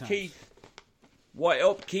Keith. What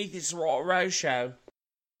up, Keith? It's the Raw Rose Show.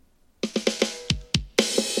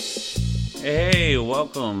 Hey,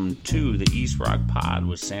 welcome to the East Rock Pod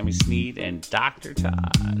with Sammy, Sneeds, and Dr.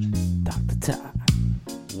 Todd. Dr. Todd.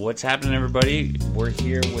 What's happening, everybody? We're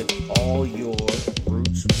here with all your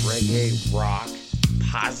roots, reggae, rock,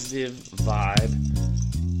 positive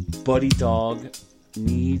vibe, buddy dog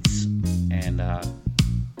needs, and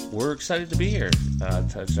we're excited to be here.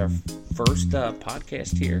 It's our first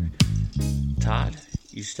podcast here. Todd,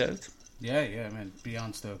 you stoked? Yeah, man.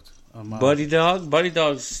 Beyond stoked. Buddy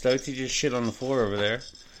Dog's stoked. He just shit on the floor over there.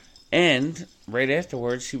 And right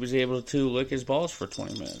afterwards, he was able to lick his balls for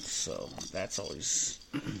 20 minutes. So that's always,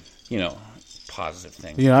 positive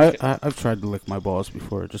thing. Yeah, I've tried to lick my balls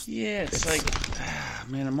before. It's like,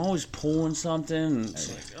 man, I'm always pulling something.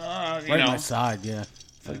 It's like, right on my side, yeah.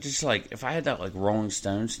 If I had that like Rolling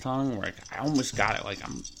Stones tongue, where I almost got it, like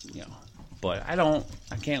I'm, but I don't.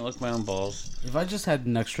 I can't lick my own balls. If I just had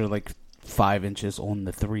an extra 5 inches on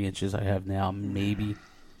the 3 inches I have now, maybe.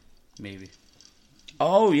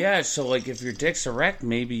 Oh yeah, so if your dick's erect,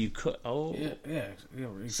 maybe you could. Oh yeah,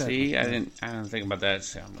 exactly. See, I didn't think about that.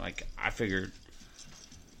 So I figured.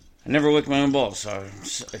 I never licked my own balls, so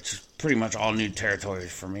it's pretty much all new territory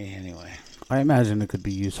for me anyway. I imagine it could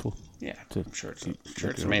be useful. Yeah, I'm sure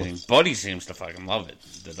it's amazing. Buddy seems to fucking love it.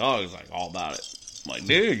 The dog is all about it. I'm like,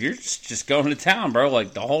 dude, you're just going to town, bro.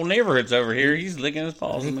 The whole neighborhood's over here. He's licking his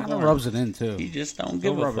balls. He kind of rubs it in too. He just don't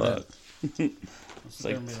give a fuck. It's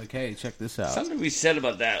like, be like, hey, check this out. Something we said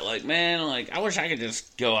about that, I wish I could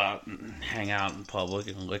just go out and hang out in public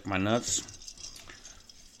and lick my nuts.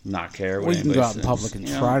 Not care. Well, you can go out in public and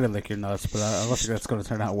try to lick your nuts, but I don't think that's going to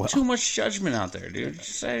turn out well. Too much judgment out there, dude.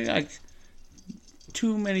 Just say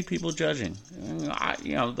too many people judging.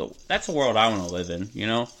 That's the world I want to live in.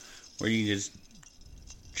 Where you just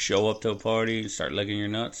show up to a party and start licking your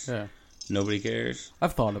nuts. Yeah. Nobody cares.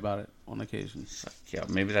 I've thought about it on occasion. Yeah,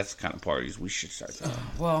 maybe that's the kind of parties we should start doing.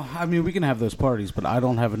 Well, I mean, we can have those parties, but I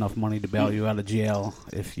don't have enough money to bail you out of jail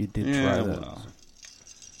if you did try that. Well,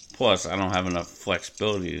 plus, I don't have enough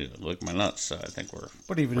flexibility to lick my nuts, so I think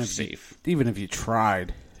we're safe. Even if you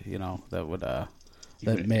tried, that would...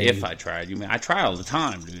 If I tried, I try all the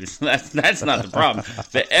time, dude. That's not the problem.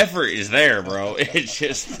 The effort is there, bro. It's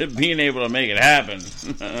just being able to make it happen.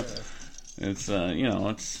 It's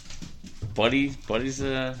it's Buddy's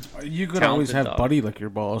you could always have dog. Buddy lick your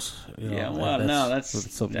balls.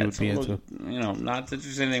 That's something you would be into. Not that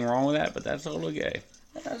there's anything wrong with that, but that's a little gay.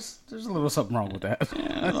 There's a little something wrong with that.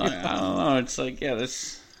 I don't know. It's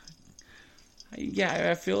this. Yeah,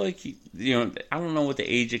 I feel like I don't know what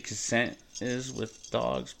the age of consent is with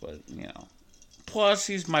dogs, but plus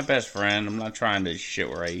he's my best friend. I'm not trying to shit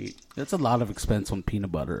where I eat. That's a lot of expense on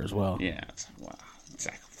peanut butter as well. Yeah, wow.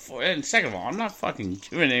 Exactly. And second of all, I'm not fucking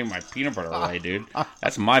giving any of my peanut butter away, dude.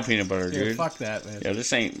 That's my peanut butter, dude. Yeah, fuck that, man. Yeah,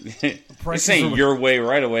 this ain't your way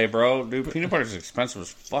right away, bro. Dude, peanut butter's expensive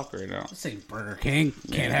as fuck right now. This ain't Burger King.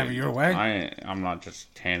 Can't have it your way. I'm not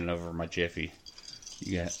just handing over my Jiffy.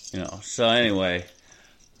 So anyway,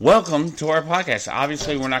 welcome to our podcast.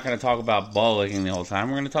 Obviously, we're not going to talk about ball licking the whole time.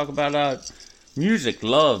 We're going to talk about music,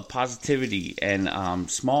 love, positivity, and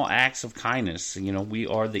small acts of kindness. We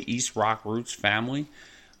are the East Rock Roots family,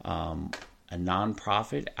 a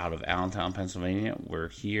nonprofit out of Allentown, Pennsylvania. We're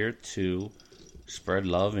here to spread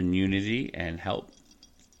love and unity and help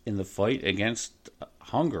in the fight against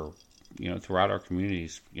hunger, throughout our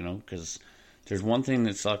communities, because there's one thing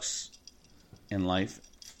that sucks in life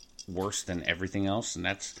worse than everything else, and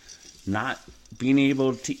that's not being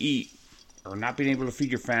able to eat, or not being able to feed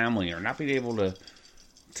your family, or not being able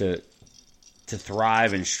to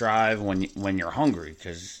thrive and strive when you're hungry.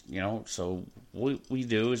 Because so what we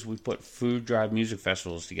do is we put food drive music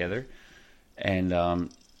festivals together, and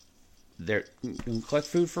we collect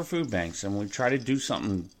food for food banks, and we try to do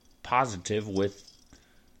something positive with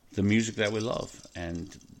the music that we love,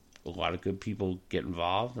 and a lot of good people get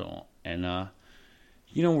involved, and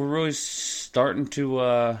we're really starting to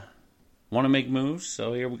want to make moves.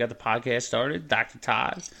 So here we got the podcast started. Dr.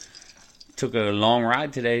 Todd took a long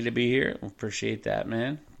ride today to be here. Appreciate that,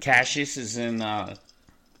 man. Cassius is in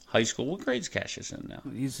high school. What grade's Cassius in now?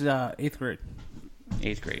 He's 8th grade.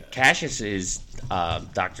 8th grade. Cassius is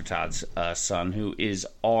Dr. Todd's son, who is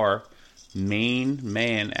our main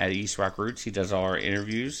man at East Rock Roots. He does all our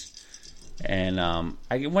interviews. And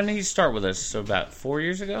when did he start with us? So about 4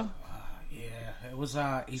 years ago? It was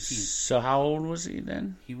 18. So how old was he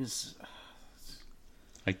then? He was...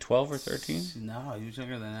 12 or 13? No, he was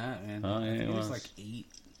younger than that, man. Oh, yeah, he was 8.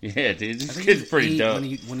 Yeah, dude, this kid's pretty dope.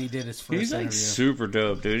 When he did his first He's like interview. super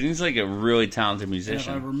dope, dude. He's like a really talented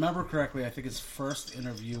musician. And if I remember correctly, I think his first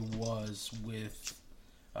interview was with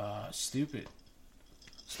Stupid.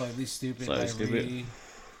 Slightly Stupid. Slightly Stupid. Ree.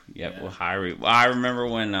 Yep, yeah. Well, Hyrie. Well, I remember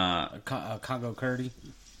when Congo Curdy.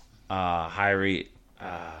 Hyrie.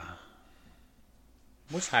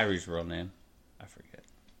 What's Hyrie's real name? I forget.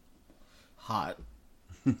 Hot.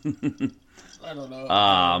 I don't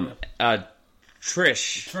know.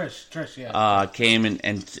 Trish, yeah. Came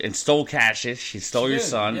and stole Cassius. She stole your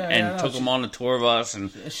son and took him on the tour bus.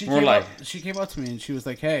 And she came up to me and she was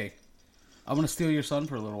like, "Hey, I'm gonna steal your son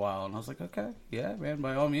for a little while." And I was like, "Okay, yeah, man,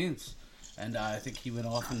 by all means." And I think he went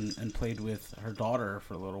off and played with her daughter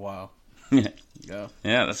for a little while. Yeah,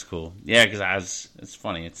 yeah, that's cool. Yeah, because it's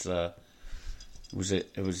funny. It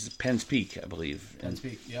was Penn's Peak, I believe. Penn's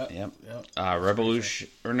Peak, yep. Revolution,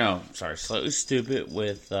 or no, sorry, Slightly Stupid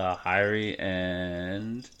with Hyrie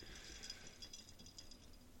and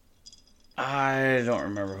I don't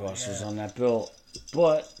remember who else was on that bill,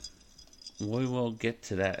 but we will get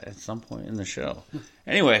to that at some point in the show.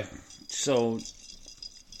 Anyway, so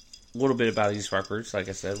a little bit about East Rock Roots. Like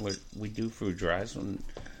I said, we do food drives and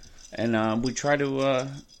we try to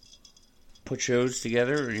put shows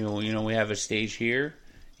together. You know, we have a stage here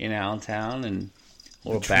in Allentown and a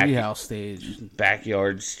little treehouse stage,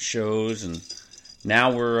 backyard shows, and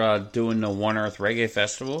now we're doing the One Earth Reggae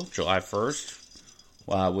Festival, July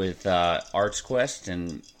 1st, with Arts Quest,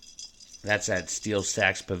 and that's at Steel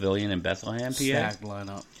Stacks Pavilion in Bethlehem, PA. Stacked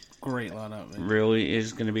lineup, great lineup. Man. Really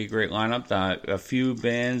is going to be a great lineup. A few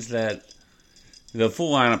bands that the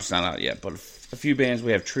full lineup's not out yet, but a few bands.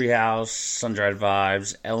 We have Treehouse, Sun-Dried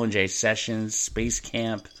Vibes, L&J Sessions, Space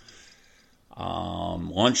Camp,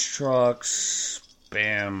 Lunch Trucks,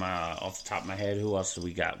 bam, off the top of my head, who else do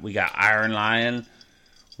we got? We got Iron Lion,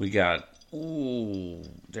 we got,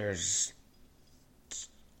 there's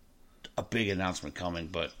a big announcement coming,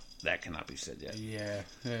 but that cannot be said yet.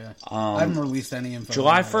 Yeah. I haven't released any info.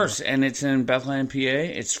 July 1st, and it's in Bethlehem, PA.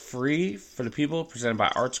 It's free for the people, presented by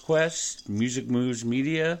Arts Quest, Music Moves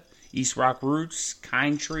Media, East Rock Roots,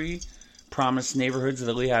 Kind Tree, Promised Neighborhoods of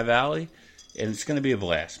the Lehigh Valley, and it's going to be a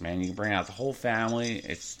blast, man. You can bring out the whole family.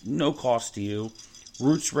 It's no cost to you.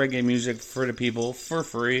 Roots reggae music for the people, for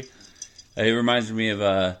free. It reminds me of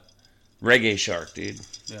Reggae Shark, dude.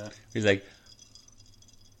 Yeah. He's like,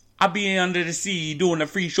 I'll be under the sea doing a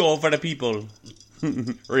free show for the people.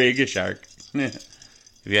 Reggae Shark.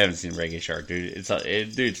 If you haven't seen Reggae Shark, dude, it's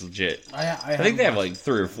legit. I think they have like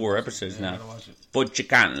 3 or 4 episodes now. But you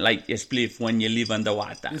can't light your spliff when you live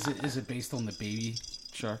underwater. Is it based on the baby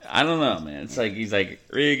shark? I don't know, man. It's like he's like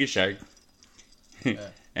Reggae Shark,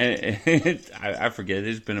 and I forget.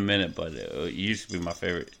 It's been a minute, but it used to be my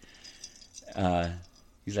favorite.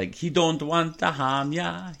 He's like, he don't want to harm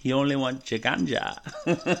ya. He only wants your ganja.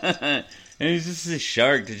 And he's just this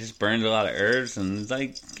shark that just burns a lot of herbs, and it's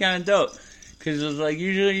like kind of dope. Because it's like,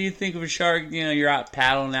 usually you think of a shark, you know, you're out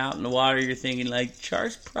paddling out in the water, you're thinking, like,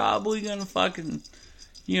 shark's probably going to fucking,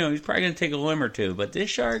 you know, he's probably going to take a limb or two. But this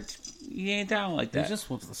shark, he ain't down like that. He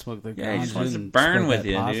just wants to smoke the he just wants to burn with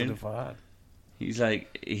you, dude. Vibe. He's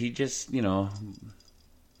like, he just, you know.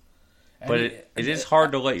 But it is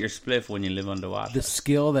hard to light your spliff when you live underwater. The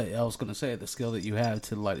skill that, I was going to say, the skill that you have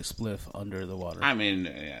to light a spliff under the water. I mean,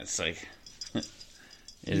 yeah, it's like...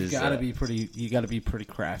 You gotta be pretty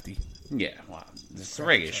crafty. Yeah, well, it's the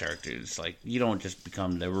Reggae Shark, dude. It's like, you don't just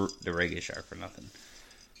become the Reggae Shark for nothing.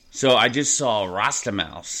 So I just saw Rasta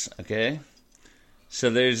Mouse, okay?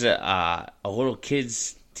 So there's a little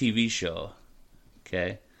kids TV show,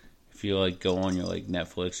 okay? If you like go on your like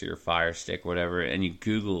Netflix or your Fire Stick or whatever, and you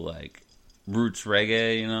Google like Roots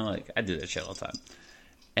Reggae, you know, like I do that shit all the time.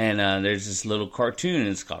 And there's this little cartoon, and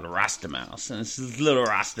it's called Rasta Mouse, and it's this little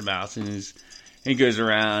Rasta Mouse, and he goes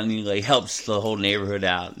around and he like helps the whole neighborhood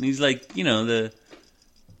out. And he's like, you know, the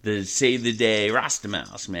save the day Rasta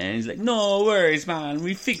Mouse, man. He's like, no worries, man.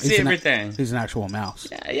 We fix everything. He's an actual mouse.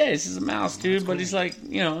 Yeah, this is a mouse, dude. But he's like,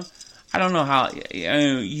 you know, I don't know how. You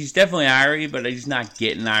know, he's definitely irie, but he's not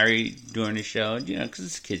getting irie during the show, you know, because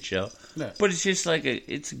it's a kid show. Yeah. But it's just like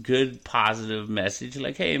it's a good, positive message.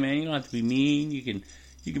 Like, hey, man, you don't have to be mean. You can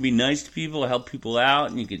be nice to people, help people out,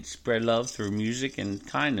 and you can spread love through music and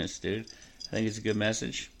kindness, dude. I think it's a good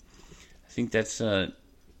message. I think that's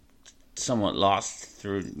somewhat lost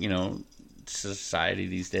through, you know, society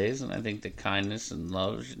these days, and I think that kindness and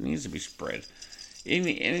love needs to be spread.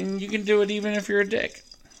 And you can do it even if you're a dick,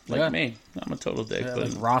 like me. I'm a total dick. Yeah, but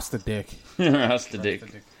like Rasta dick. Rasta dick.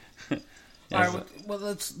 All right. Well,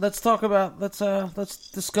 let's talk about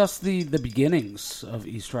let's discuss the beginnings of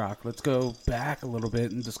East Rock. Let's go back a little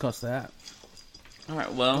bit and discuss that. All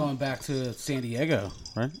right, well, going back to San Diego,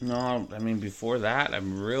 right? No, I mean before that,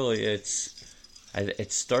 it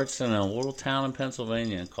starts in a little town in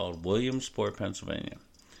Pennsylvania called Williamsport, Pennsylvania,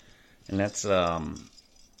 and that's where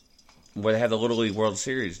they have the Little League World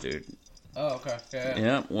Series, dude. Oh, okay.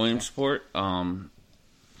 Yeah, Williamsport.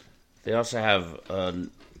 They also have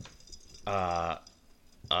a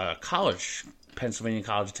college, Pennsylvania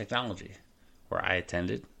College of Technology, where I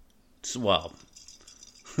attended. Well,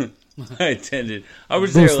 I attended. I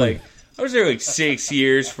was there like 6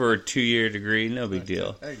 years for a 2-year degree. No big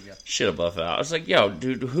deal. There you go. Should have buffed out. I was like, yo,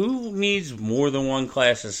 dude, who needs more than one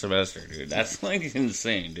class a semester, dude? That's like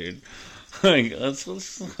insane, dude. Like,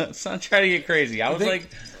 let's not try to get crazy. I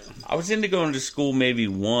was into going to school maybe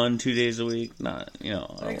 1-2 days a week. Not,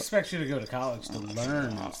 I expect you to go to college to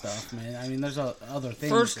learn and stuff, man. I mean, there's other things.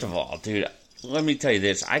 First of all, dude, let me tell you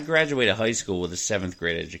this. I graduated high school with a 7th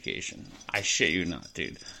grade education. I shit you not,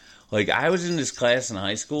 dude. Like, I was in this class in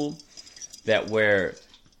high school where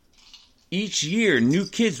each year new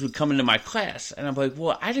kids would come into my class. And I'm like,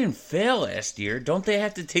 well, I didn't fail last year. Don't they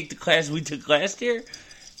have to take the class we took last year?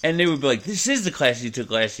 And they would be like, this is the class you took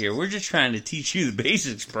last year. We're just trying to teach you the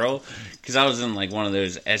basics, bro. Because I was in, like, one of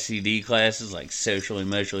those SED classes, like socially,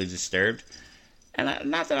 emotionally disturbed. And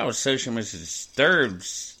not that I was socially, emotionally disturbed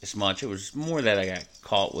as much. It was more that I got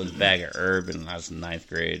caught with a bag of herb when I was in 9th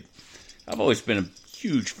grade. I've always been a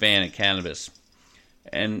huge fan of cannabis.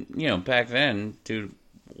 And, back then, dude,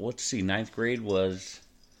 let's see, 9th grade was...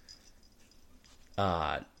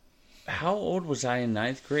 how old was I in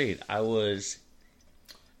 9th grade? I was...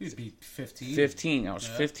 You'd be 15. 15. I was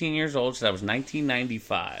 15 years old, so that was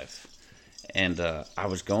 1995. And I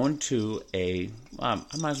was going to I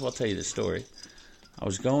might as well tell you the story. I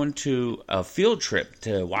was going to a field trip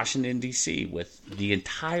to Washington, D.C. with the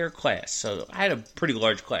entire class. So I had a pretty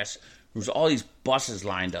large class. There was all these buses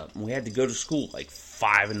lined up. And we had to go to school like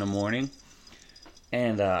 5 in the morning.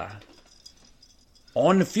 And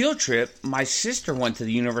on the field trip, my sister went to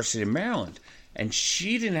the University of Maryland. And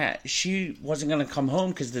she wasn't going to come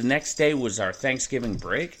home because the next day was our Thanksgiving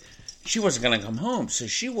break. She wasn't going to come home. So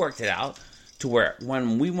she worked it out to where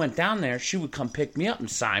when we went down there, she would come pick me up and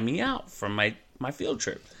sign me out from my field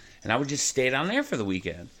trip. And I would just stay down there for the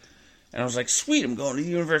weekend. And I was like, sweet, I'm going to the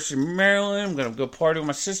University of Maryland. I'm going to go party with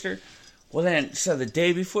my sister. Well, then, so the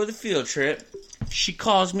day before the field trip, she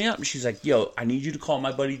calls me up and she's like, yo, I need you to call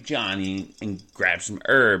my buddy Johnny and grab some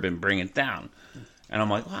herb and bring it down. And I'm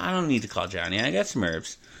like, well, I don't need to call Johnny. I got some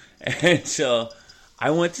herbs. And so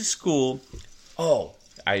I went to school. Oh,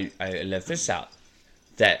 I left this out.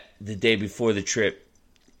 That the day before the trip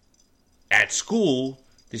at school,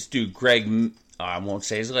 this dude, Greg, I won't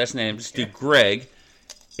say his last name, this dude, Greg,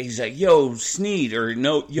 he's like, yo, Sneed, or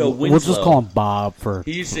no, yo, Winslow. We'll just call him Bob for...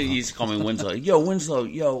 He used to call me Winslow. Yo, Winslow,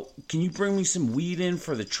 yo, can you bring me some weed in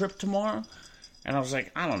for the trip tomorrow? And I was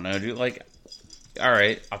like, I don't know, dude. Like, all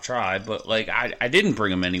right, I'll try. But, like, I didn't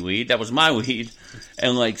bring him any weed. That was my weed.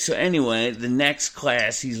 And, like, so anyway, the next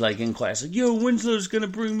class, he's, like, in class, like, yo, Winslow's going to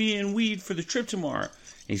bring me in weed for the trip tomorrow. And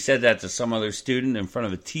he said that to some other student in front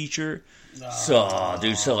of a teacher. So,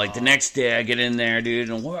 dude, like, the next day I get in there, dude,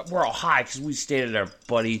 and we're all high because we stayed at our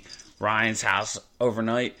buddy Ryan's house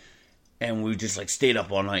overnight. And we just, like, stayed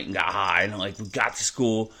up all night and got high. And, like, we got to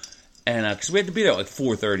school. And, because we had to be there at, like,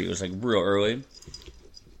 4:30. It was, like, real early.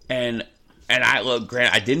 And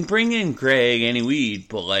I didn't bring in Greg any weed,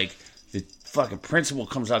 but, like, the fucking principal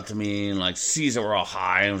comes up to me and, like, sees that we're all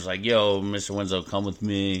high and was like, yo, Mr. Winslow, come with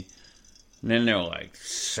me. And then they were like,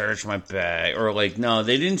 search my bag. Or, like, no,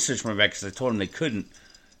 they didn't search my bag because I told them they couldn't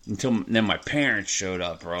until then my parents showed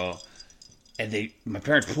up, bro. And my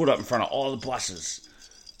parents pulled up in front of all the buses.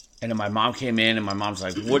 And then my mom came in and my mom's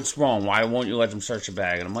like, what's wrong? Why won't you let them search your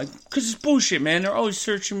bag? And I'm like, because it's bullshit, man. They're always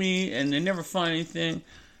searching me and they never find anything.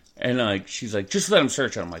 And, like, she's like, just let them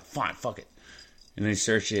search it. I'm like, fine, fuck it. And they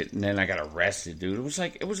searched it, and then I got arrested, dude. It was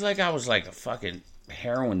like I was like a fucking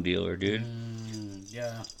heroin dealer, dude.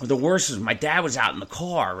 Yeah. But the worst is my dad was out in the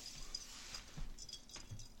car.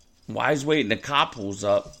 While I was waiting, the cop pulls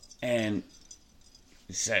up, and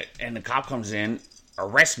the cop comes in,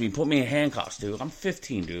 arrests me, put me in handcuffs, dude. I'm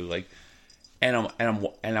 15, dude. Like, and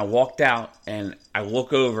I walked out, and I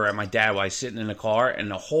look over at my dad while he's sitting in the car,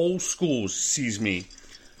 and the whole school sees me.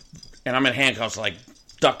 And I'm in handcuffs, like,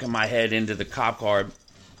 ducking my head into the cop car.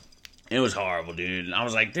 It was horrible, dude. And I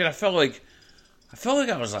was like, dude, I felt like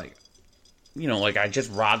I was like, you know, like I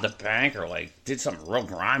just robbed a bank or, like, did something real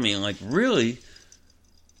grimy. And, like, really,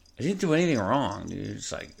 I didn't do anything wrong, dude.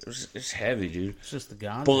 It's like, it's heavy, dude. It's just the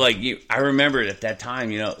gun. But, like, I remember at that time,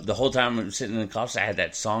 you know, the whole time I'm sitting in the cuffs, I had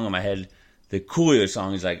that song in my head, the Coolio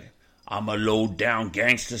song. He's like, I'm a low-down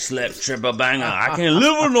gangster, slap, tripper, banger. I can't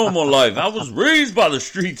live a normal life. I was raised by the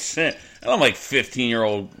streets. And I'm like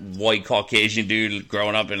 15-year-old white Caucasian dude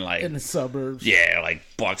growing up in the suburbs. Yeah, like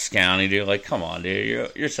Bucks County, dude. Like, come on,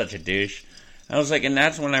 dude. You're such a douche. I was like, and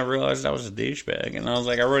that's when I realized I was a douchebag. And I was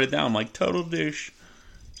like, I wrote it down. I'm like, total douche.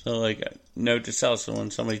 So, like, note to self. So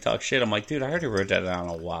when somebody talks shit, I'm like, dude, I already wrote that down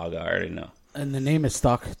a while ago. I already know. And the name is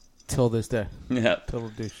stuck till this day. Yeah. Total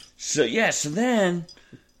douche. So, yeah, so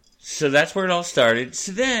that's where it all started.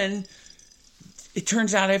 So then, it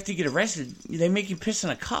turns out after you get arrested, they make you piss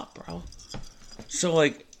in a cup, bro. So,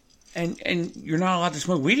 like, and you're not allowed to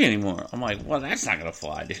smoke weed anymore. I'm like, well, that's not going to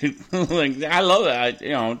fly, dude. Like, I love that.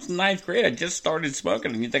 It's ninth grade. I just started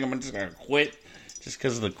smoking, and you think I'm just going to quit just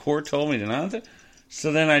because the court told me to not to?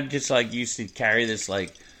 So then I just, like, used to carry this,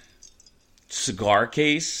 like, cigar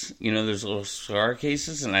case. Those little cigar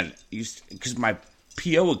cases. And I used to, because my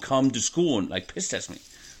PO would come to school and, like, piss test me.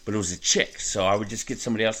 But it was a chick. So I would just get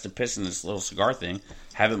somebody else to piss in this little cigar thing,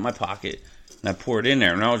 have it in my pocket, and I pour it in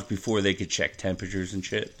there. And that was before they could check temperatures and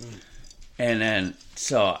shit. And then,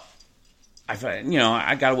 so, I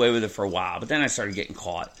got away with it for a while. But then I started getting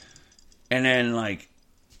caught. And then, like,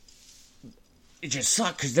 it just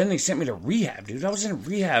sucked. Because then they sent me to rehab, dude. I was in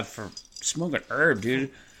rehab for smoking herb, dude.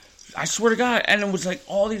 I swear to God. And it was, like,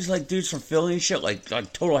 all these, like, dudes from Philly and shit. Like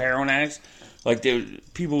total heroin addicts. Like,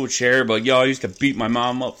 people would share. But, yo, I used to beat my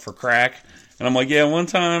mom up for crack. And I'm like, yeah, one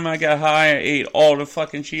time I got high, I ate all the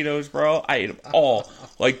fucking Cheetos, bro. I ate them all.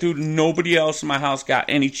 Like, dude, nobody else in my house got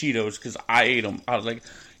any Cheetos because I ate them. I was like,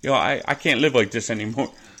 yo, I can't live like this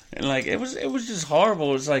anymore. And, like, it was just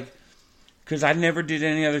horrible. It was like, because I never did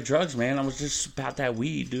any other drugs, man. I was just about that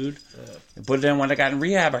weed, dude. Yeah. But then when I got in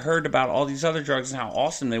rehab, I heard about all these other drugs and how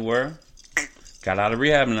awesome they were. Got out of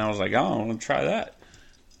rehab, and I was like, oh, I want to try that.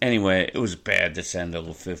 Anyway, it was bad to send a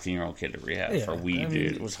little 15-year-old kid to rehab for weed,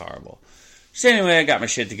 dude. It was horrible. So anyway, I got my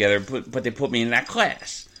shit together, but they put me in that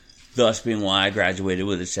class, thus being why I graduated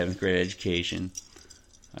with a 7th grade education.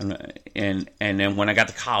 And then when I got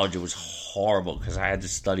to college, it was horrible because I had to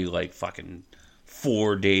study like fucking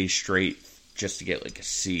 4 days straight just to get like a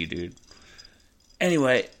C, dude.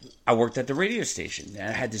 Anyway, I worked at the radio station, and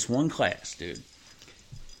I had this one class, dude,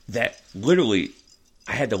 that literally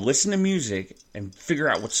I had to listen to music and figure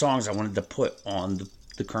out what songs I wanted to put on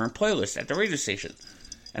the current playlist at the radio station.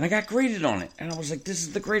 And I got graded on it. And I was like, this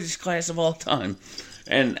is the greatest class of all time.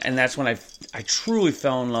 And that's when I truly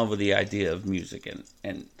fell in love with the idea of music.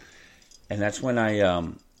 And that's when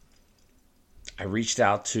I reached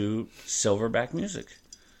out to Silverback Music.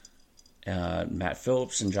 Matt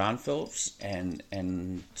Phillips and John Phillips.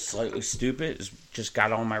 And Slightly Stupid just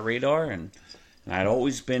got on my radar. And I'd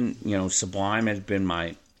always been, Sublime had been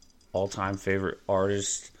my all-time favorite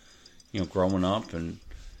artist, growing up. And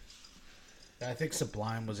I think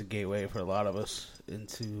Sublime was a gateway for a lot of us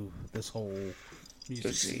into this whole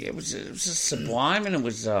music. It was just Sublime, and it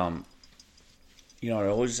was I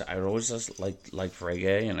always just liked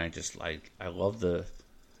reggae, and I love the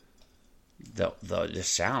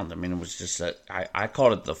sound. I mean, it was just I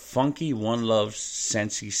called it the funky One Love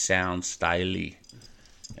Sensi sound style,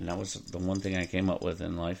 and that was the one thing I came up with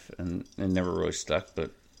in life, and it never really stuck, but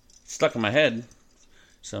it stuck in my head.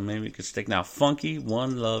 So maybe it could stick now. Funky,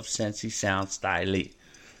 One Love, Sensi, Sound, Style.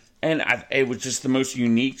 And it was just the most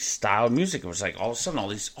unique style of music. It was like all of a sudden all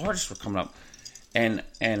these artists were coming up. And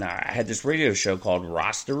I had this radio show called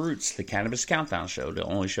Rasta Roots, the Cannabis Countdown Show. The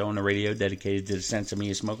only show on the radio dedicated to the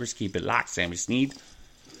Sensimilla smokers. Keep it locked. Sammy Sneeds.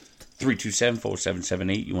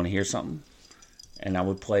 327-4778. You want to hear something? And I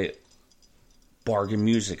would play bargain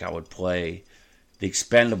music. I would play The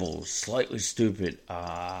Expendables, Slightly Stupid,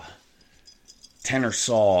 Tenor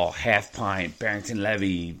Saw, Half Pint, Barrington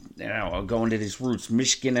Levy, going to these roots,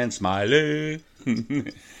 Michigan and Smiley, and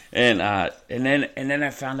then I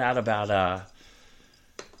found out about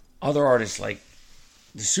other artists like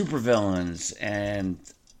the Supervillains, and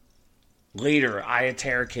later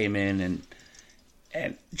Ayaterra came in, and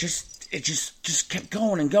it just kept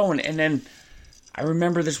going and going, and then I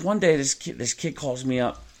remember this one day this kid calls me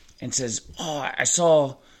up and says, "Oh, I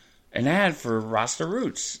saw an ad for Rasta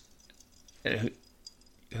Roots." Who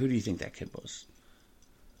do you think that kid was?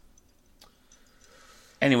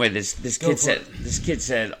 Anyway, this kid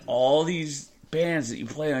said all these bands that you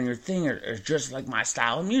play on your thing are just like my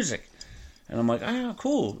style of music, and I'm like, oh,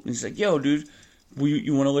 cool. And he's like, yo, dude,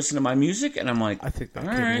 you want to listen to my music? And I'm like, I think that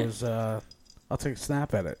kid was. I'll take a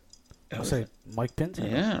snap at it. I'll say Mike Pinto.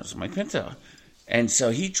 Yeah, it was Mike Pinto. And so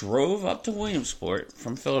he drove up to Williamsport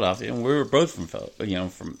from Philadelphia, and we were both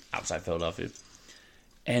from outside Philadelphia.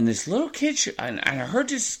 And this little kid, and I heard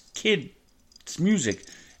this kid's music,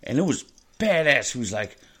 and it was badass. He was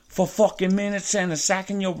like, for fucking minutes, and a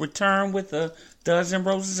second you'll return with a dozen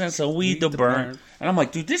roses and some weed to burn. And I'm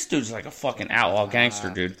like, dude, this dude's like a fucking outlaw gangster,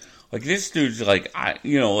 dude. Like, this dude's like,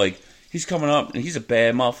 he's coming up, and he's a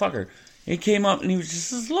bad motherfucker. He came up, and he was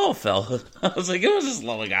just this little fella. I was like, it was this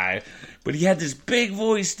little guy. But he had this big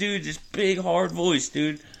voice, dude, this big, hard voice,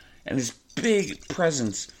 dude, and this big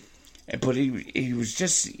presence. But he was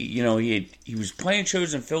just, he was playing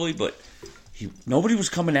shows in Philly, but nobody was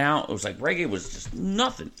coming out. It was like reggae was just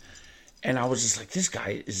nothing. And I was just like, this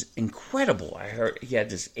guy is incredible. I heard he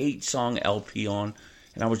had this 8-song LP on,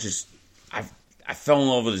 and I was just, I fell in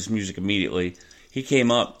love with his music immediately. He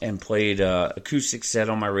came up and played acoustic set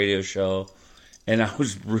on my radio show, and I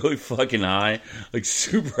was really fucking high, like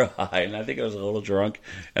super high, and I think I was a little drunk,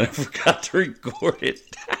 and I forgot to record it.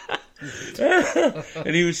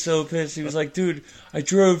 And he was so pissed. He was like, dude, I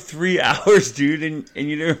drove 3 hours, dude, and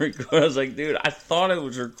you didn't record. I was like, dude, I thought it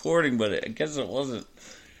was recording, but I guess it wasn't.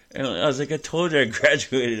 And I was like, I told you I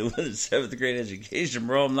graduated with a 7th grade education,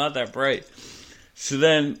 bro. I'm not that bright. So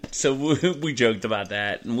we joked about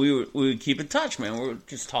that, and we would keep in touch, man. We would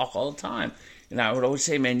just talk all the time. And I would always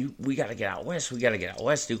say, man, we got to get out west. We got to get out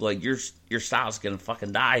west, dude. Like, your style's going to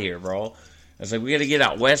fucking die here, bro. I was like, we got to get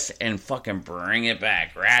out west and fucking bring it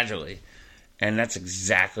back gradually. And that's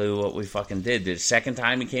exactly what we fucking did. The second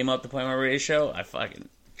time he came up to play my radio show,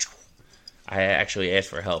 I actually asked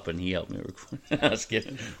for help, and he helped me record. I was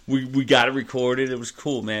kidding. We got it recorded. It was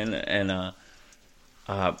cool, man. And,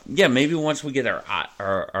 maybe once we get our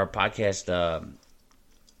podcast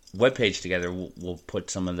webpage together, we'll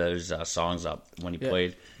put some of those songs up when he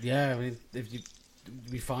played. Yeah, I mean, if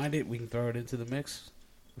we find it, we can throw it into the mix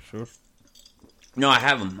for sure. No, I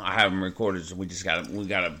have them recorded. So we gotta,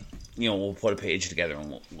 we'll put a page together and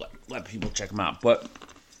we'll let people check them out. But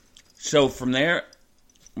so from there,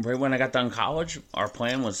 right when I got done college, our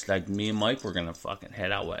plan was like me and Mike were gonna fucking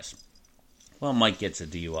head out west. Well, Mike gets a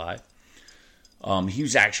DUI. He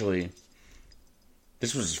was actually,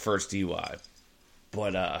 this was his first DUI,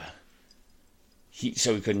 but he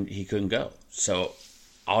couldn't go. So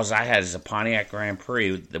all I had is a Pontiac Grand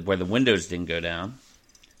Prix where the windows didn't go down,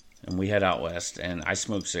 and we head out west. And I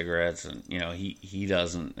smoke cigarettes, and he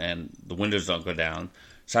doesn't, and the windows don't go down.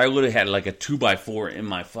 So I literally had like a 2x4 in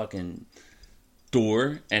my fucking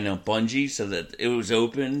door and a bungee so that it was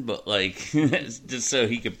open, but like just so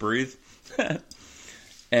he could breathe.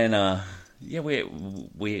 And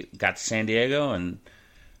we got to San Diego, and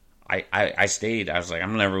I stayed. I was like,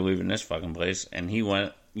 I'm never leaving this fucking place. And he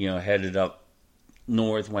went, headed up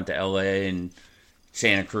north, went to LA and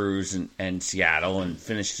Santa Cruz and Seattle, and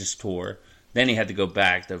finished his tour. Then he had to go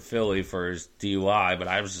back to Philly for his DUI, but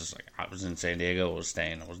I was just like, I was in San Diego, I was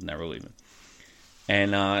staying, I was never leaving.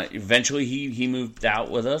 And eventually he moved out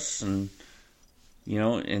with us, and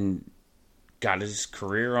and got his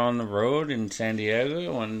career on the road in San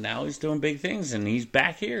Diego, and now he's doing big things, and he's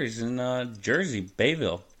back here. He's in Jersey,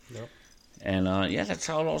 Bayville. Yep. And that's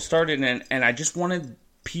how it all started. And I just wanted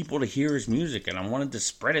people to hear his music, and I wanted to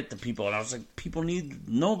spread it to people. And I was like, people need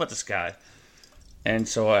to know about this guy. And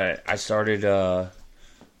so I started.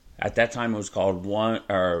 At that time, it was called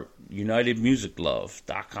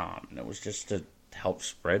UnitedMusicLove.com, and it was just to help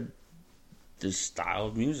spread this style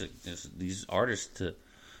of music, these artists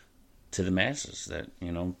to the masses that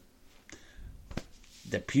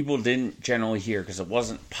that people didn't generally hear because it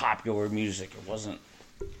wasn't popular music. It wasn't,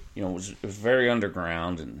 it was very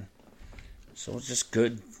underground, and so it was just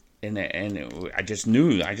good. And I just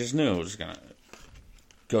knew it was gonna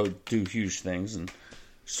go do huge things, and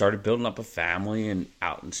started building up a family. And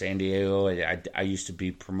out in San Diego, I used to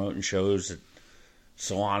be promoting shows at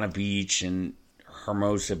Solana Beach and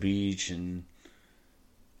Hermosa Beach and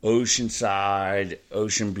Oceanside,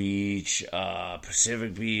 Ocean Beach,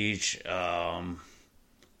 Pacific Beach, Long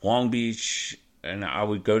Beach, and I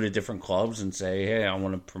would go to different clubs and say, "Hey, I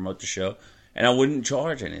want to promote the show," and I wouldn't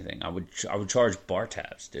charge anything. I would charge bar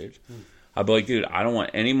tabs, dude. I'd be like, "Dude, I don't want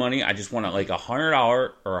any money. I just want like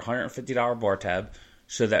 $100 or $150 bar tab,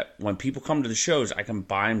 so that when people come to the shows, I can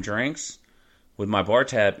buy them drinks with my bar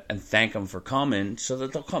tab and thank them for coming, so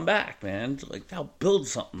that they'll come back, man. Like, they'll build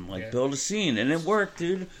something, build a scene." And it worked,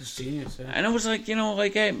 dude. It's genius, yeah. And it was like,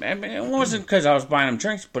 hey, I mean, it wasn't because I was buying them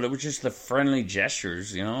drinks, but it was just the friendly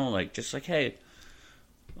gestures, just like, hey,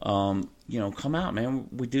 come out, man.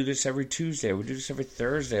 We do this every Tuesday. We do this every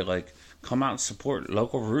Thursday. Like, come out and support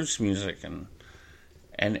local roots music. And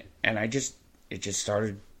it just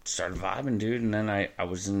started vibing, dude. And then I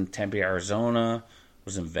was in Tempe, Arizona.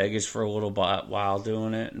 Was in Vegas for a little while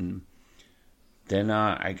doing it, and then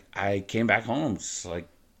I came back home. It's like,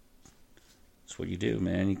 it's what you do,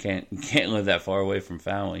 man. You can't live that far away from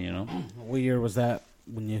family, What year was that?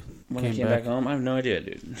 when you When I came back home, I have no idea,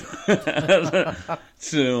 dude.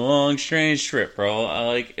 It's a long, strange trip,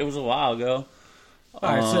 bro. It was a while ago.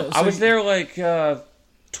 All right, so I was there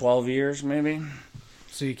 12 years, maybe.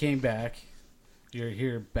 So you came back. You're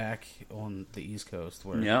here back on the East Coast,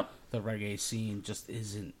 where the reggae scene just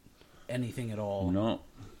isn't anything at all. No.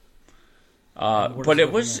 But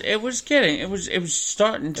it was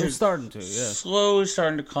starting to slowly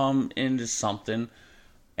starting to come into something,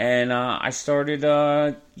 and I started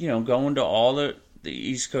going to all the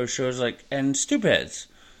East Coast shows and Stupidheads.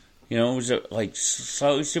 It was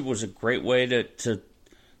Slightly Stupid was a great way to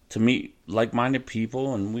meet like-minded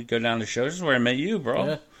people, and we'd go down to shows. This is where I met you,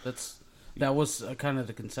 bro. Yeah, that was kind of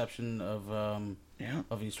the conception of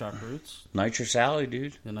East Rock Roots. Nitrous Alley,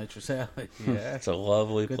 dude. The Nitrous Alley, yeah. It's a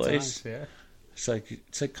lovely Good place. Times, yeah. It's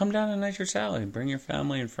like come down to Nitrous Alley and bring your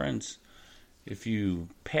family and friends. If you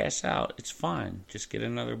pass out, it's fine. Just get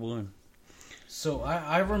another balloon. So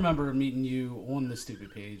I remember meeting you on the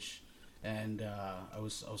Stupid page, and I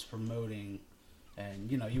was promoting, and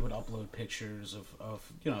you would upload pictures of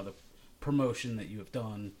the promotion that you have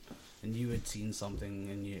done, and you had seen something,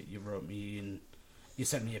 and you wrote me, and you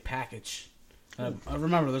sent me a package. I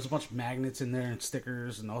remember there's a bunch of magnets in there and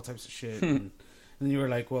stickers and all types of shit, and then you were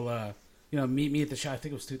like, well, meet me at the show. I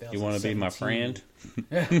think it was 2017. You want to be my friend?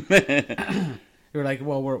 Yeah. You were like,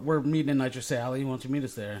 well, we're meeting in Nitrous Alley. Why don't you meet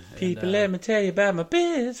us there? People, let me tell you about my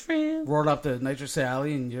best friend. Rolled up to Nitrous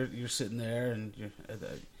Alley, and you're sitting there, and you're a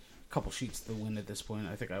couple sheets to the wind at this point.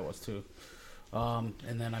 I think I was too.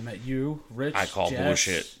 And then I met you, Rich. I call Jess.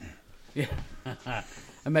 bullshit. Yeah,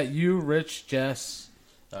 I met you, Rich, Jess.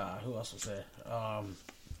 Who else was there? God,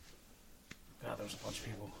 there was a bunch of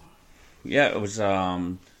people. Yeah, it was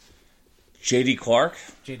J.D. Clark.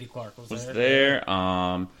 J.D. Clark was there.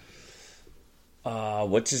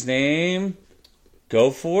 What's his name?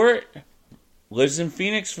 Go for it. Lives in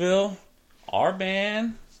Phoenixville. Our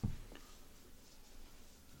band.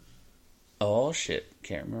 Oh shit,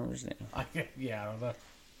 can't remember his name. I don't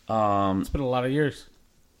know. It's been a lot of years.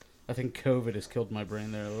 I think COVID has killed my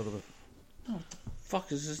brain there a little bit. Oh, what the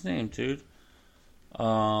fuck is his name, dude?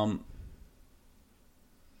 Oh,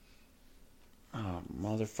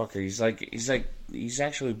 motherfucker. He's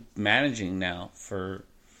actually managing now for,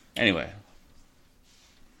 anyway.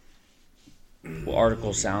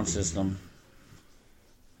 Article Sound System.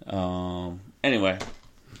 Anyway.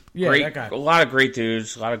 Yeah, great, that guy. A lot of great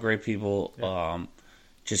dudes, a lot of great people,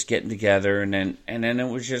 just getting together, and then it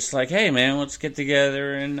was just like, hey man, let's get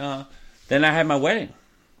together, and then I had my wedding.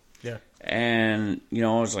 Yeah. And, I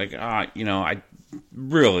was like,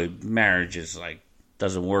 marriage is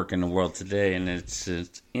doesn't work in the world today, and it's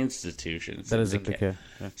institutions. That isn't the case.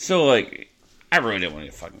 Yeah. So, I really didn't want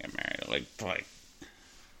to fucking get married.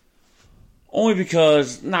 Only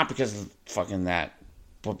because, not because of fucking that,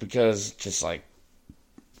 but because just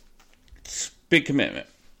it's a big commitment.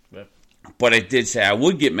 Yeah. But I did say I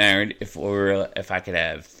would get married if I could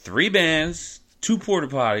have 3 bands, 2 porta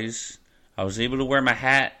potties. I was able to wear my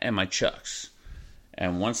hat and my chucks.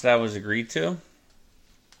 And once that was agreed to,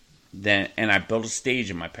 and I built a stage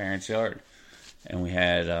in my parents' yard. And we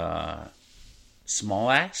had small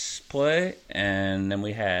acts play, and then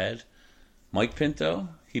we had Mike Pinto.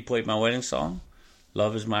 He played my wedding song,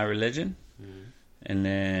 Love Is My Religion. Mm-hmm. And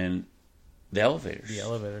then the Elevators.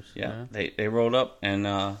 Yeah. They rolled up, and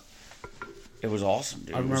it was awesome,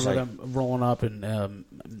 dude. I remember them rolling up, and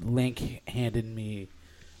Link handed me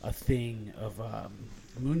a thing of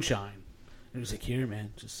moonshine. He was like, "Here,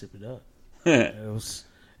 man, just sip it up." It was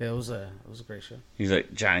a great show. He's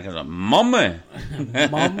like, Johnny comes up, "Mama,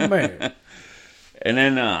 mama," and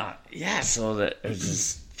then so that it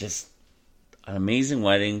was just an amazing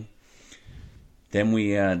wedding.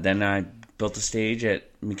 Then I built a stage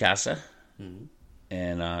at Mikasa,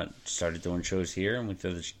 and started doing shows here, and we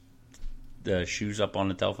threw the shoes up on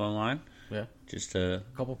the telephone line. Yeah, just a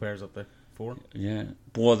couple pairs up there. 4. Yeah,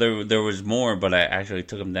 well, there was more, but I actually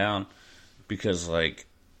took them down because my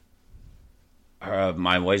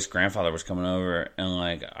wife's grandfather was coming over,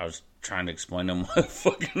 and I was trying to explain to him why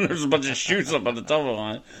fucking there's a bunch of shoes up on the telephone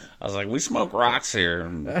line. I was like, we smoke rocks here,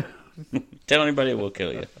 and tell anybody, we'll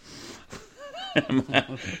kill you.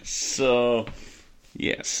 So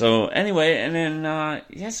anyway, and then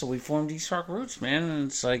so we formed East Rock Roots, man, and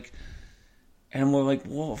it's and we're like,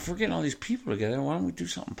 well, if we're getting all these people together, why don't we do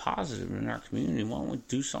something positive in our community? Why don't we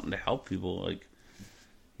do something to help people?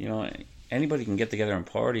 Anybody can get together and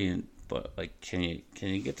party, but can you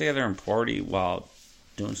get together and party while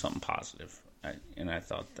doing something positive? And I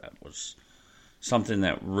thought that was something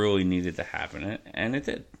that really needed to happen, and it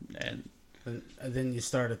did. And And then you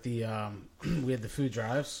start at the, we had the food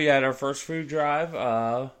drives. We had our first food drive,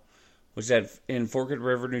 was in Forked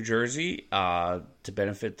River, New Jersey, to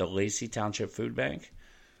benefit the Lacey Township Food Bank,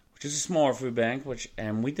 which is a smaller food bank,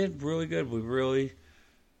 and we did really good. We really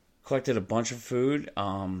collected a bunch of food,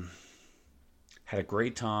 had a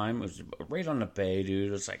great time. It was right on the bay, dude.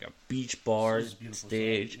 It was like a beach bar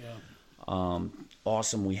stage. Yeah.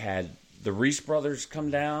 Awesome. We had the Reese brothers come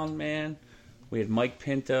down, man. We had Mike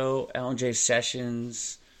Pinto, L&J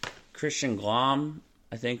Sessions, Christian Glom,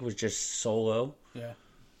 I think was just solo.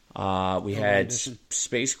 Yeah. We had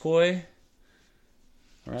Space Koi.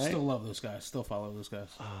 Right? Still love those guys. Still follow those guys.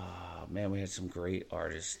 Man, we had some great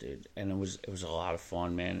artists, dude. And it was a lot of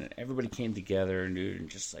fun, man. And everybody came together, dude, and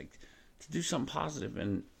just like to do something positive.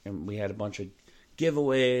 And we had a bunch of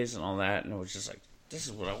giveaways and all that. And it was just like, this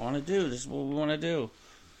is what I want to do. This is what we want to do.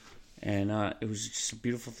 And it was just a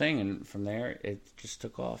beautiful thing, and from there, it just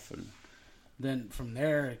took off. And then from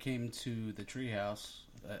there, it came to the Treehouse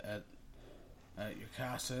at your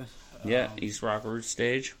casa. Yeah, East Rock Roots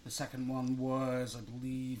stage. The second one was, I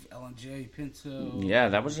believe, L&J, Pinto. Yeah,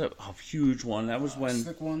 that was a huge one. That was when...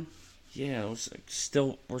 Slick one. Yeah, it was like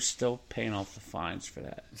we're still paying off the fines for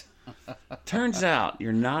that. Turns out,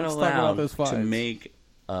 you're not allowed to make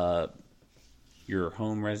your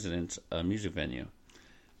home residence a music venue.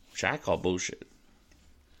 Which I call bullshit.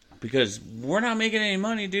 Because we're not making any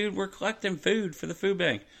money, dude. We're collecting food for the food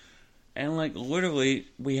bank. And, like, literally,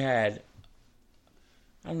 we had,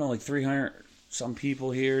 I don't know, like 300 some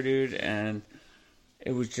people here, dude. And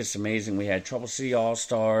it was just amazing. We had Trouble City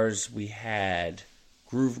All-Stars. We had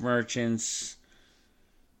Groove Merchants.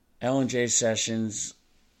 L&J Sessions.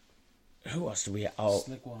 Who else did we have? Oh,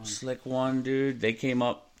 Slick One, dude. They came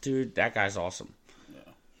up, dude. That guy's awesome.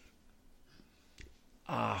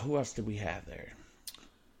 Who else did we have there?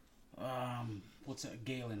 What's that?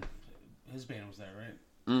 Galen. His band was there,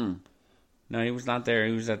 right? No, he was not there.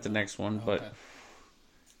 He was at the next one. Okay. But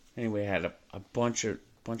anyway, had a bunch of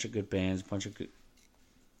good bands,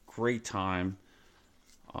 great time.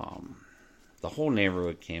 The whole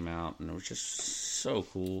neighborhood came out, and it was just so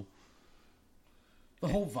cool. The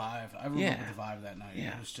whole vibe. I remember the vibe that night.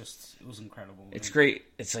 Yeah. It was incredible. It's great.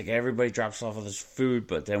 It's like everybody drops off of this food,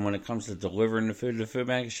 but then when it comes to delivering the food to the food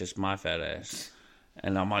bank, it's just my fat ass.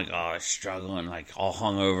 And I'm like, struggling, like all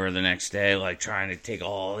hungover the next day, like trying to take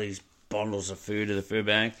all these bundles of food to the food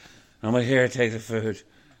bank. And I'm like, here, take the food.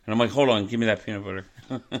 And I'm like, hold on, give me that peanut butter.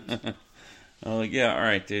 I'm like, yeah, all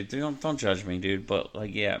right, dude. Don't judge me, dude. But,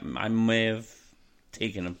 like, yeah, I may have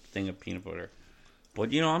taken a thing of peanut butter. But,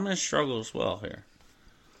 I'm going to struggle as well here.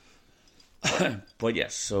 But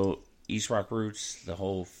yes, so East Rock Roots, the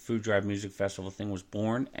whole Food Drive Music Festival thing was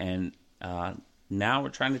born, and now we're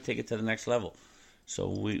trying to take it to the next level. So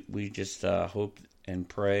we just hope and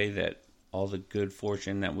pray that all the good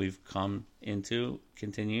fortune that we've come into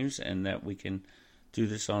continues, and that we can do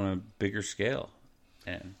this on a bigger scale.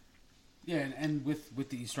 And with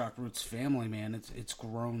the East Rock Roots family, man, it's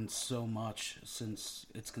grown so much since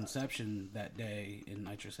its conception that day in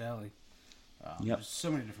Nitrous Alley. There's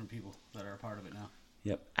so many different people that are a part of it now.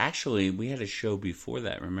 Yep. Actually, we had a show before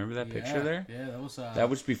that. Remember that picture there? Yeah, that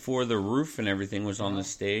was before the roof and everything was on the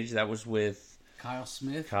stage. That was with Kyle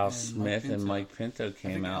Smith and Mike Pinto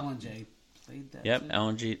came out. L&J played that. Yep,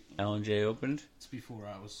 L&J opened. It's before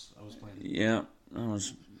I was playing. Yeah,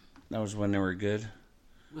 that was when they were good.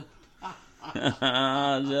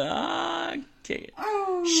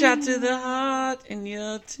 Shot to the heart and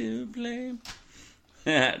you're to blame.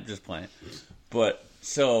 Just playing. But,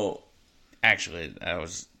 so, actually, that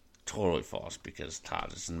was totally false because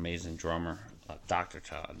Todd is an amazing drummer. Dr.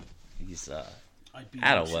 Todd. He's at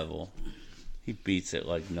a level. He beats it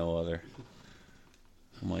like no other.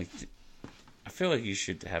 I'm like, I feel like you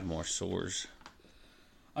should have more sores.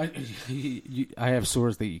 I have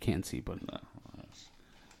sores that you can't see, but... No,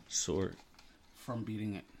 sore. From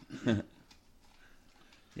beating it.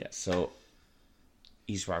 Yeah, so...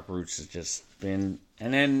 East Rock Roots has just been,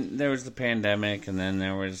 and then there was the pandemic, and then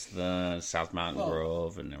there was the South Mountain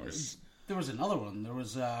Grove, and there was another one. There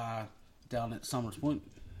was down at Summers Point,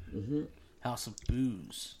 House of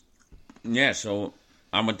Booze. Yeah, so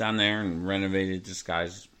I went down there and renovated this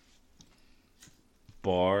guy's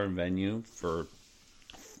bar and venue for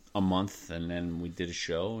a month, and then we did a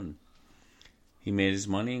show, and he made his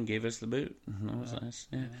money and gave us the boot. That was nice.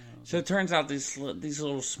 Yeah. So it turns out these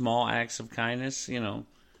little small acts of kindness,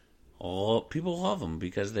 people love them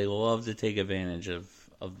because they love to take advantage of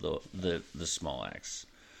the small acts.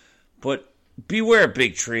 But beware,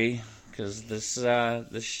 Big Tree, because this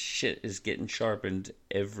shit is getting sharpened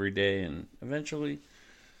every day, and eventually,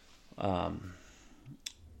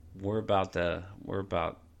 we're about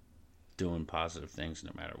doing positive things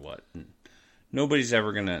no matter what. And nobody's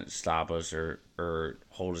ever gonna stop us or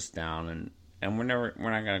hold us down, and we're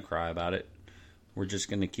not gonna cry about it. We're just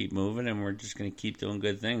gonna keep moving, and we're just gonna keep doing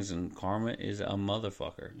good things. And karma is a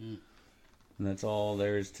motherfucker, and that's all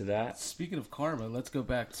there is to that. Speaking of karma, let's go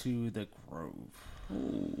back to the Grove.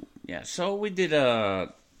 Ooh, yeah, so we did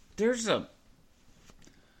there's a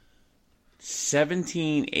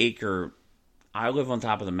 17-acre. I live on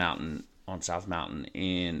top of the mountain, on South Mountain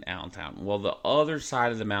in Allentown. Well, the other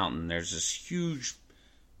side of the mountain, there's this huge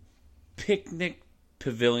picnic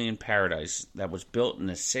pavilion paradise that was built in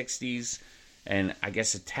the 60s. And I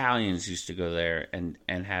guess Italians used to go there and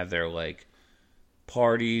have their, like,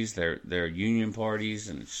 parties, their union parties.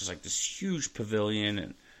 And it's just like this huge pavilion.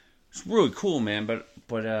 And it's really cool, man.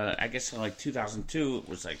 But I guess in, like, 2002, it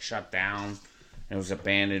was, like, shut down. And it was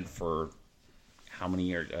abandoned for how many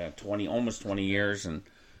years? Almost 20 years. And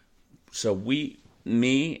so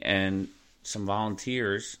me and some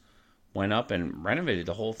volunteers went up and renovated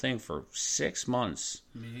the whole thing for 6 months.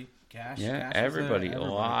 Me, Cash, yeah, Cash everybody,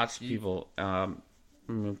 lots of people.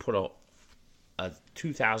 We put a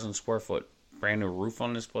 2,000 square foot brand new roof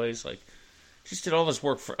on this place. Like, just did all this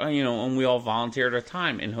work for and we all volunteered our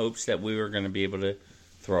time in hopes that we were going to be able to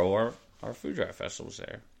throw our food drive festivals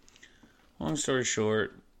there. Long story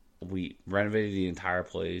short, we renovated the entire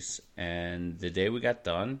place, and the day we got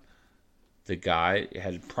done, the guy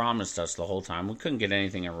had promised us the whole time. We couldn't get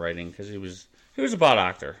anything in writing because he was a bot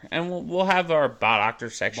actor, and we'll have our bot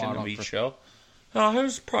actor section of each show. It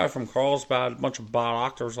was probably from Carlsbad, a bunch of bot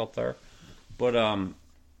actors up there. But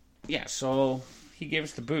yeah, so he gave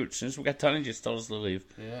us the boot. As soon as we got done, he just told us to leave.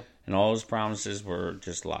 Yeah, and all his promises were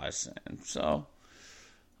just lies. And so,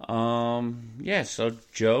 yeah, so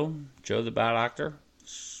Joe the bot actor.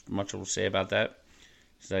 Much we'll say about that.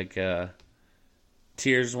 He's like,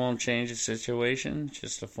 tears won't change the situation,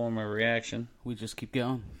 just a form of reaction. We just keep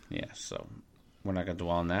going. Yeah, so we're not going to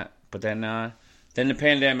dwell on that. But then the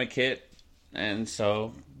pandemic hit, and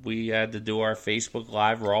so we had to do our Facebook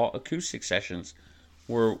Live Raw acoustic sessions,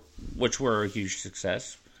 which were a huge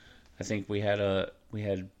success. I think we had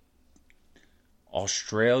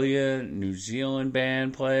Australia, New Zealand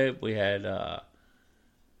band play. We had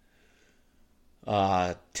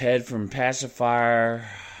Ted from Pacifier,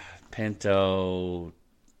 Pinto,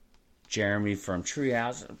 Jeremy from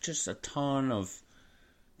Treehouse, just a ton of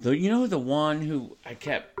the one who I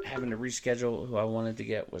kept having to reschedule, who I wanted to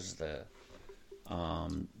get was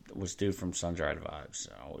was dude from Sun-Dried Vibes.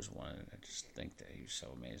 I always wanted. I just think that he's so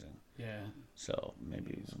amazing. Yeah. So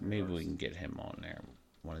maybe we can get him on there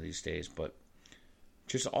one of these days. But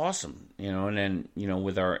just awesome, And then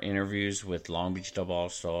with our interviews with Long Beach Dub All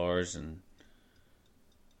Stars and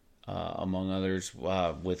among others,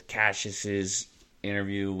 with Cassius's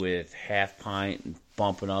interview with Half Pint and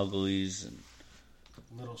Bumpin' Uglies and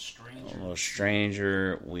Little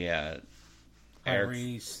Stranger. We had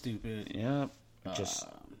Very Stupid. Yep. Just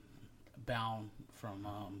Bound from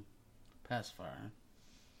Pacifier.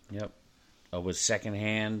 Yep. Was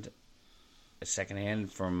Secondhand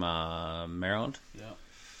from Maryland. Yep.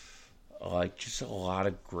 Like, just a lot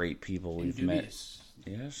of great people we've met.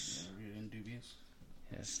 Yes. Indubious.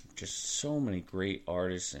 Yes, just so many great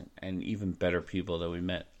artists and even better people that we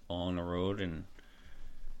met on the road, and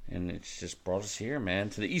it's just brought us here, man,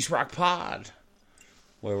 to the East Rock Pod,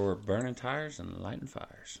 where we're burning tires and lighting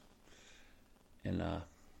fires. And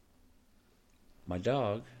my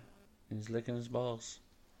dog is licking his balls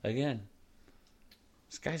again.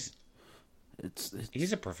 This guy's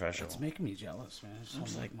he's a professional. It's making me jealous, man. I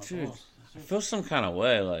was like, dude, I feel some kind of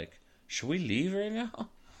way. Like, should we leave right now?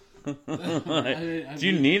 Do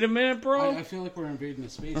you need a minute, bro? I feel like we're invading the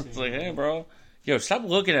space. It's like, hey, bro, yo, stop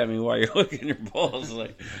looking at me while you're looking at your balls.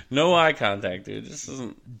 Like, no eye contact, dude. This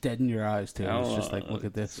isn't dead in your eyes too. It's just like, look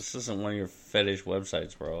at this. This isn't one of your fetish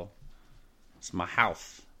websites, bro. It's my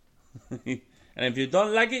house, and if you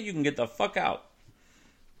don't like it, you can get the fuck out.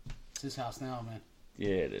 It's his house now, man. Yeah,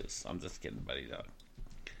 it is. I'm just kidding, buddy, dog.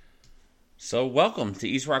 So, welcome to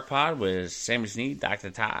East Rock Pod with Sammy, Sneeds,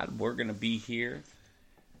 Dr. Todd. We're gonna be here.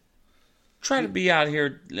 Try to be out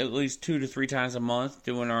here at least 2 to 3 times a month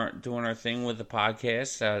doing our thing with the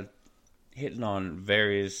podcast, hitting on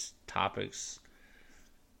various topics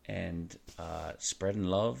and spreading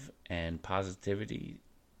love and positivity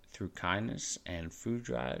through kindness and food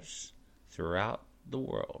drives throughout the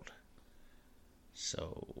world.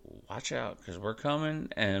 So watch out, because we're coming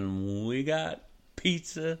and we got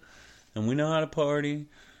pizza and we know how to party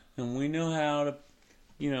and we know how to,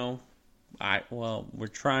 we're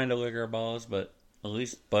trying to lick our balls, but at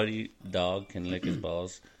least Buddy Dog can lick his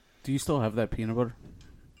balls. Do you still have that peanut butter?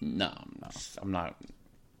 No, I'm not.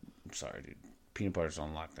 I'm sorry, dude. Peanut butter's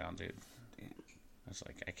on lockdown, dude. It's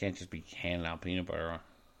like, I can't just be handing out peanut butter.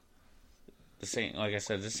 This ain't, like I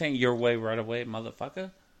said, this ain't your way right away,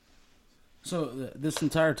 motherfucker. So this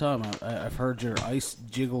entire time, I've heard your ice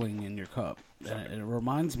jiggling in your cup. And it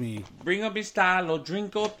reminds me... Bring up your style,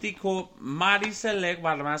 drink up the cup, mighty select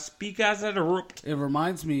while my speakers at the rook. It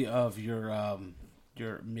reminds me of your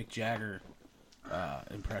Mick Jagger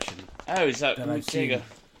impression. Oh,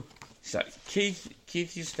 so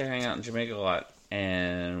Keith used to hang out in Jamaica a lot,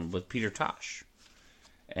 and with Peter Tosh.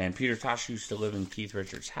 And Peter Tosh used to live in Keith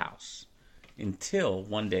Richards' house. Until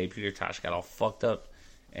one day Peter Tosh got all fucked up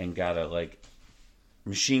and got a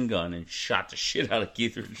machine gun and shot the shit out of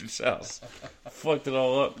Keith Richards' house. Fucked it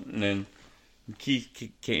all up, and then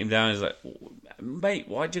Keith came down and he's like, mate,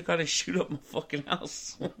 why'd you gotta shoot up my fucking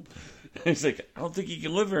house? He's like, I don't think you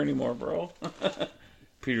can live here anymore, bro.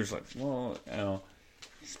 Peter's like, well,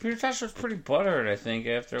 Peter Tosh was pretty butthurt, I think,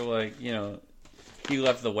 after, he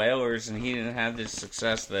left the Wailers and he didn't have this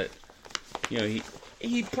success that,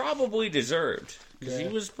 he probably deserved. Because he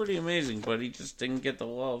was pretty amazing, but he just didn't get the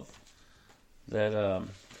love that, The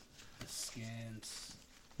Skins.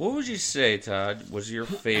 What would you say, Todd, was your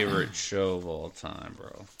favorite show of all time,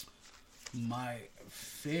 bro? My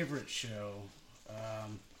favorite show,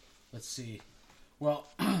 let's see. Well,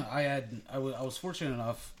 I was fortunate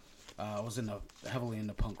enough. I was heavily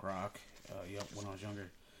into punk rock. When I was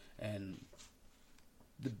younger, and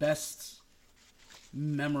the best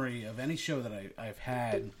memory of any show that I've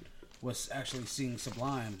had was actually seeing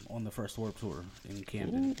Sublime on the first Warped Tour in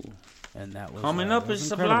Camden. Ooh. And that was coming up is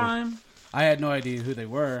Sublime. I had no idea who they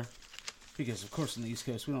were because, of course, on the East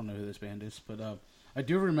Coast we don't know who this band is. But I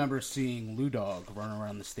do remember seeing Lou Dog run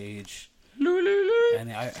around the stage. Lou.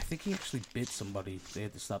 And I think he actually bit somebody. They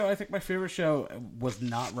had to stop. I think my favorite show was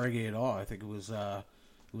not reggae at all. I think it was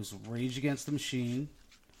Rage Against the Machine,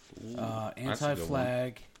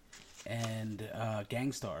 Anti-Flag, and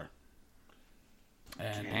Gangstar.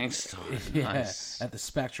 And Gangstar, yeah, nice. At the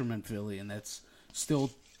Spectrum in Philly, and that's still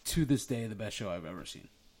to this day the best show I've ever seen.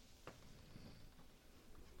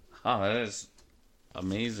 Oh, that is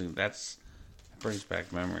amazing. That brings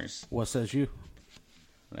back memories. What says you?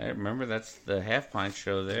 I remember that's the Half Pint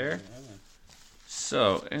show there. Yeah.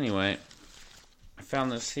 So, anyway, I found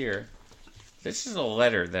this here. This is a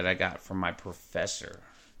letter that I got from my professor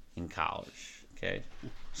in college. Okay?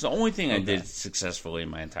 It's the only thing I did successfully in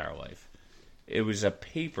my entire life. It was a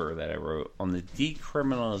paper that I wrote on the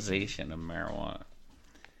decriminalization of marijuana.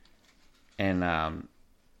 And,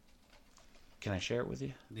 can I share it with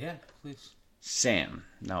you? Yeah, please. Sam.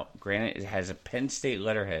 Now, granted, it has a Penn State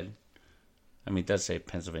letterhead. I mean, it does say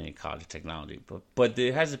Pennsylvania College of Technology, but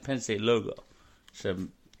it has a Penn State logo, so it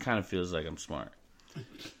kind of feels like I'm smart.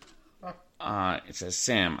 It says,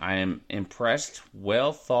 Sam, I am impressed,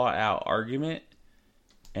 well thought out argument,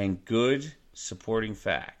 and good supporting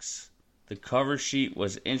facts. The cover sheet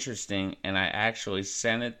was interesting, and I actually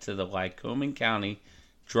sent it to the Lycoming County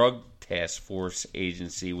Drug Task Force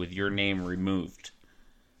Agency with your name removed.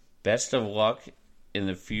 Best of luck in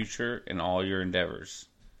the future in all your endeavors.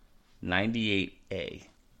 98A.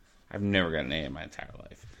 I've never got an A in my entire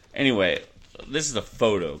life. Anyway, this is a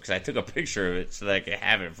photo because I took a picture of it so that I could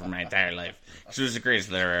have it for my entire life. It was the greatest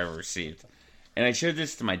letter I ever received. And I showed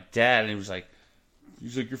this to my dad, and he was like,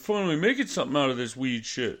 you're finally making something out of this weed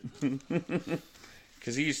shit.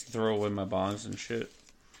 Because he used to throw away my bongs and shit,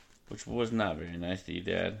 which was not very nice to you,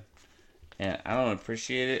 Dad. And I don't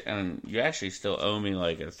appreciate it. And you actually still owe me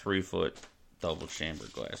like a 3-foot double chamber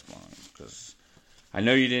glass bong because I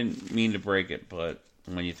know you didn't mean to break it, but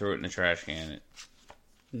when you threw it in the trash can,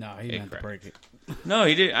 No, he meant to break it. No,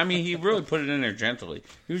 he did. I mean, he really put it in there gently.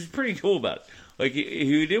 He was pretty cool about it. Like,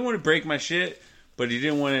 he didn't want to break my shit, but he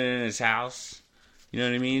didn't want it in his house. You know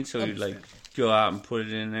what I mean? So he'd, go out and put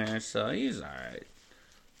it in there. So he's alright.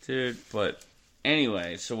 Dude, but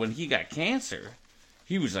anyway, so when he got cancer,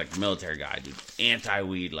 he was like a military guy, dude.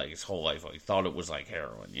 Anti-weed, like, his whole life. Like, he thought it was like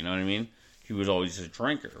heroin. You know what I mean? He was always a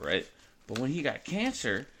drinker, right? But when he got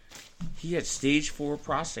cancer, he had stage 4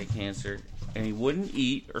 prostate cancer, and he wouldn't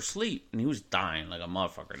eat or sleep, and he was dying like a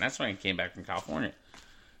motherfucker. And that's when he came back from California.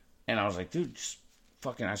 And I was like, dude, just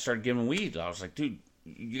fucking, I started giving him weed. I was like, dude,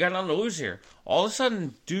 you got nothing to lose here. All of a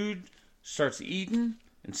sudden, dude starts eating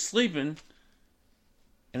and sleeping,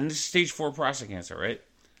 and this is stage 4 prostate cancer, right?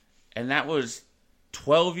 And that was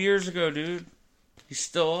 12 years ago, dude. He's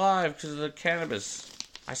still alive because of the cannabis.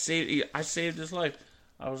 I saved his life.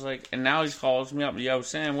 I was like, and now he calls me up, yo,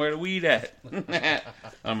 Sam, where the weed at?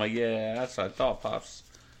 I'm like, yeah, that's what I thought, Pops.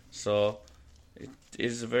 So, it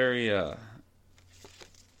is a very,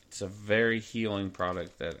 It's a very healing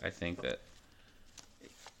product that I think that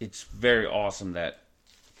it's very awesome that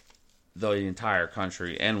the entire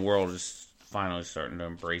country and world is finally starting to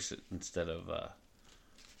embrace it instead of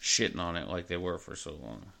shitting on it like they were for so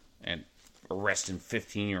long and arresting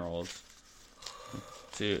 15-year-olds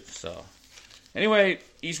too. So anyway,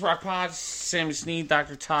 East Rock Pod, Sammy, Sneeds,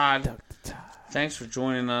 Dr. Todd. Thanks for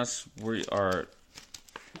joining us. We are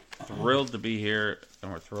thrilled to be here,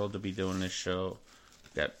 and we're thrilled to be doing this show.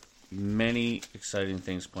 We've got many exciting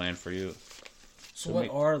things planned for you. So what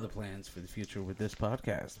are the plans for the future with this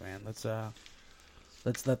podcast, man? Let's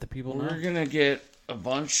let the people know. We're gonna get a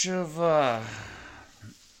bunch of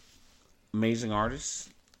amazing artists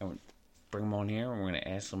and bring them on here, and we're gonna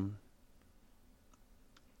ask them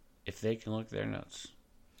if they can look their nuts.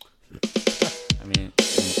 I mean,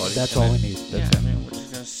 that's all we need. We're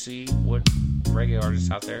just gonna see what reggae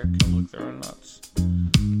artists out there can look their own nuts,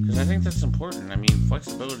 because I think that's important. I mean,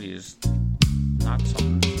 flexibility is not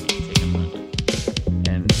something to be taken lightly,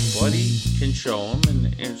 and Buddy can show them,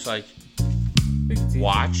 and it's like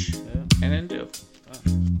watch and then do.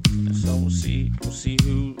 And so we'll see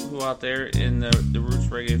who out there in the roots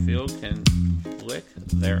reggae field can lick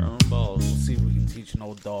their own balls. We'll see if we can teach an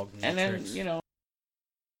old dog. And then,